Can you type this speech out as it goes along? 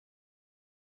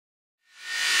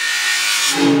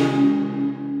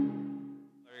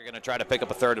to try to pick up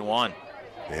a 3rd and 1.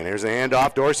 And here's a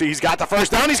handoff. Dorsey, he's got the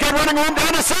first down. He's got running room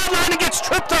down the sideline and gets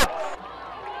tripped up.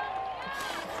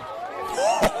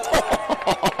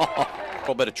 A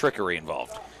little bit of trickery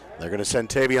involved. They're going to send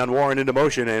Tavion Warren into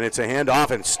motion, and it's a handoff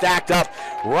and stacked up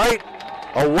right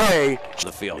away To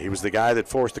the field. He was the guy that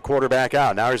forced the quarterback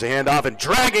out. Now here's a handoff, and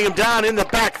dragging him down in the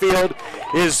backfield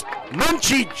is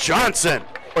Munchie Johnson.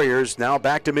 Warriors now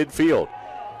back to midfield.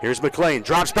 Here's McLean,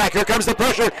 drops back, here comes the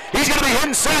pressure. He's going to be hit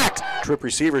and sacked. Trip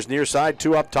receivers near side,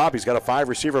 2 up top. He's got a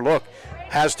 5-receiver look.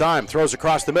 Has time, throws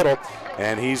across the middle,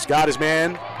 and he's got his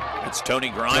man. It's Tony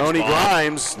Grimes.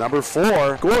 Grimes, number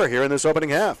 4, score here in this opening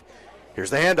half.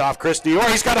 Here's the handoff, Chris Dior,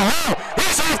 he's got a hole.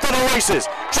 He's off to the races,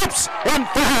 trips and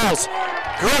falls.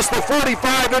 Across the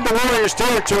 45 into Warriors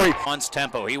territory. Wants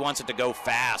tempo, he wants it to go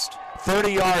fast.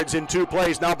 30 yards in 2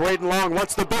 plays. Now Braden Long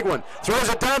wants the big one. Throws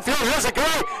it downfield. Here's a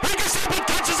guy. He gets up and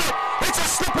catches it. It's a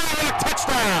slippery rock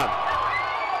touchdown.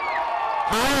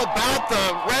 How about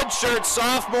the redshirt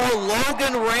sophomore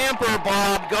Logan Ramper,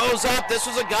 Bob? Goes up. This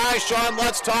was a guy Sean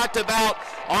Lutz talked about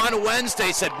on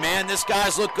Wednesday. Said, man, this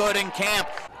guy's looked good in camp.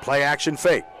 Play action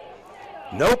fake.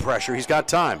 No pressure. He's got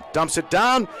time. Dumps it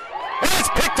down. And it's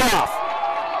picked off.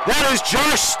 That is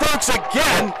Josh Stokes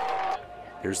again.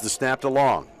 Here's the snap to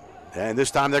Long. And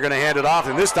this time they're going to hand it off,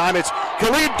 and this time it's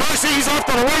Khalid Dorsey. He's off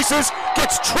to the races,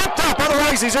 gets tripped up,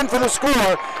 otherwise he's in for the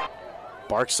score.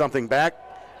 Barks something back,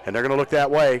 and they're going to look that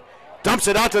way. Dumps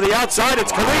it out to the outside.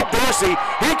 It's Khalid Dorsey.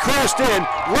 He crossed in.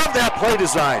 Love that play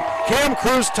design. Cam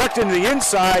Cruz tucked into the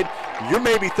inside. You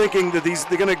may be thinking that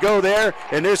they're going to go there,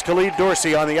 and there's Khalid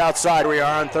Dorsey on the outside. We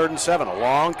are on 3rd and 7. A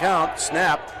long count,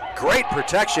 snap, great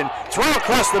protection, throw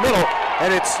across the middle,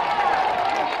 and it's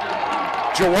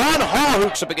Jawan Hall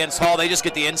hooks Up against Hall, they just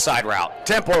get the inside route.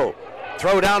 tempo.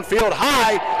 Throw downfield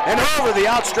high and over the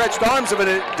outstretched arms of a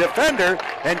defender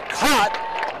and caught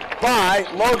by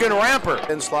Logan Ramper.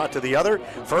 In slot to the other.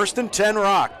 1st and 10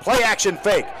 Rock. Play action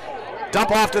fake.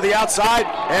 Dump off to the outside,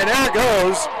 and there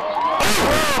goes.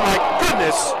 Oh my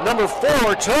goodness. Number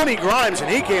 4, Tony Grimes, and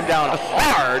he came down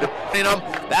hard. You know,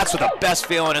 that's the best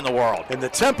feeling in the world. And the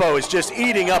tempo is just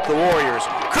eating up the Warriors.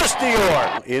 Chris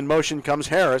Dior. In motion comes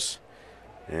Harris.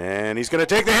 And he's going to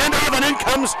take the handoff, and in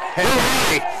comes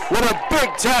Henry. What a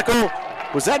big tackle.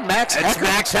 Was that Max Heckert? It's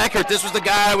Max Heckert. This was the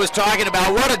guy I was talking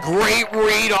about. What a great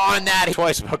read on that.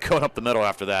 Twice about going up the middle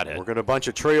after that hit. We're going to bunch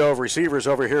a trio of receivers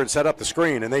over here and set up the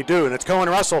screen, and they do, and it's Cohen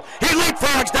Russell. He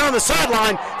leapfrogs down the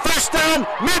sideline. First down,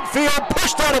 midfield,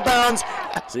 pushed out of bounds.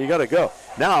 So you got to go.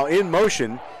 Now in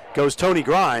motion goes Tony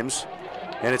Grimes,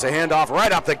 and it's a handoff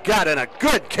right up the gut, and a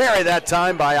good carry that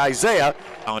time by Isaiah.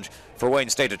 Challenge for Wayne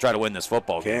State to try to win this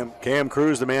football game. Cam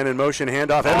Cruz, the man in motion,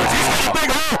 handoff. Edwards, he's got a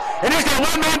big hole, and he's got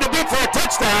one man to beat for a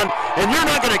touchdown, and you're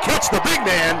not going to catch the big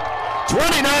man.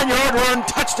 29-yard run,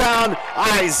 touchdown,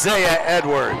 Isaiah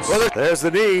Edwards. Well, there's the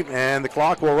knee, and the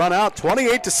clock will run out.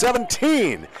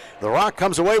 28-17. The Rock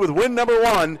comes away with win number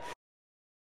 1.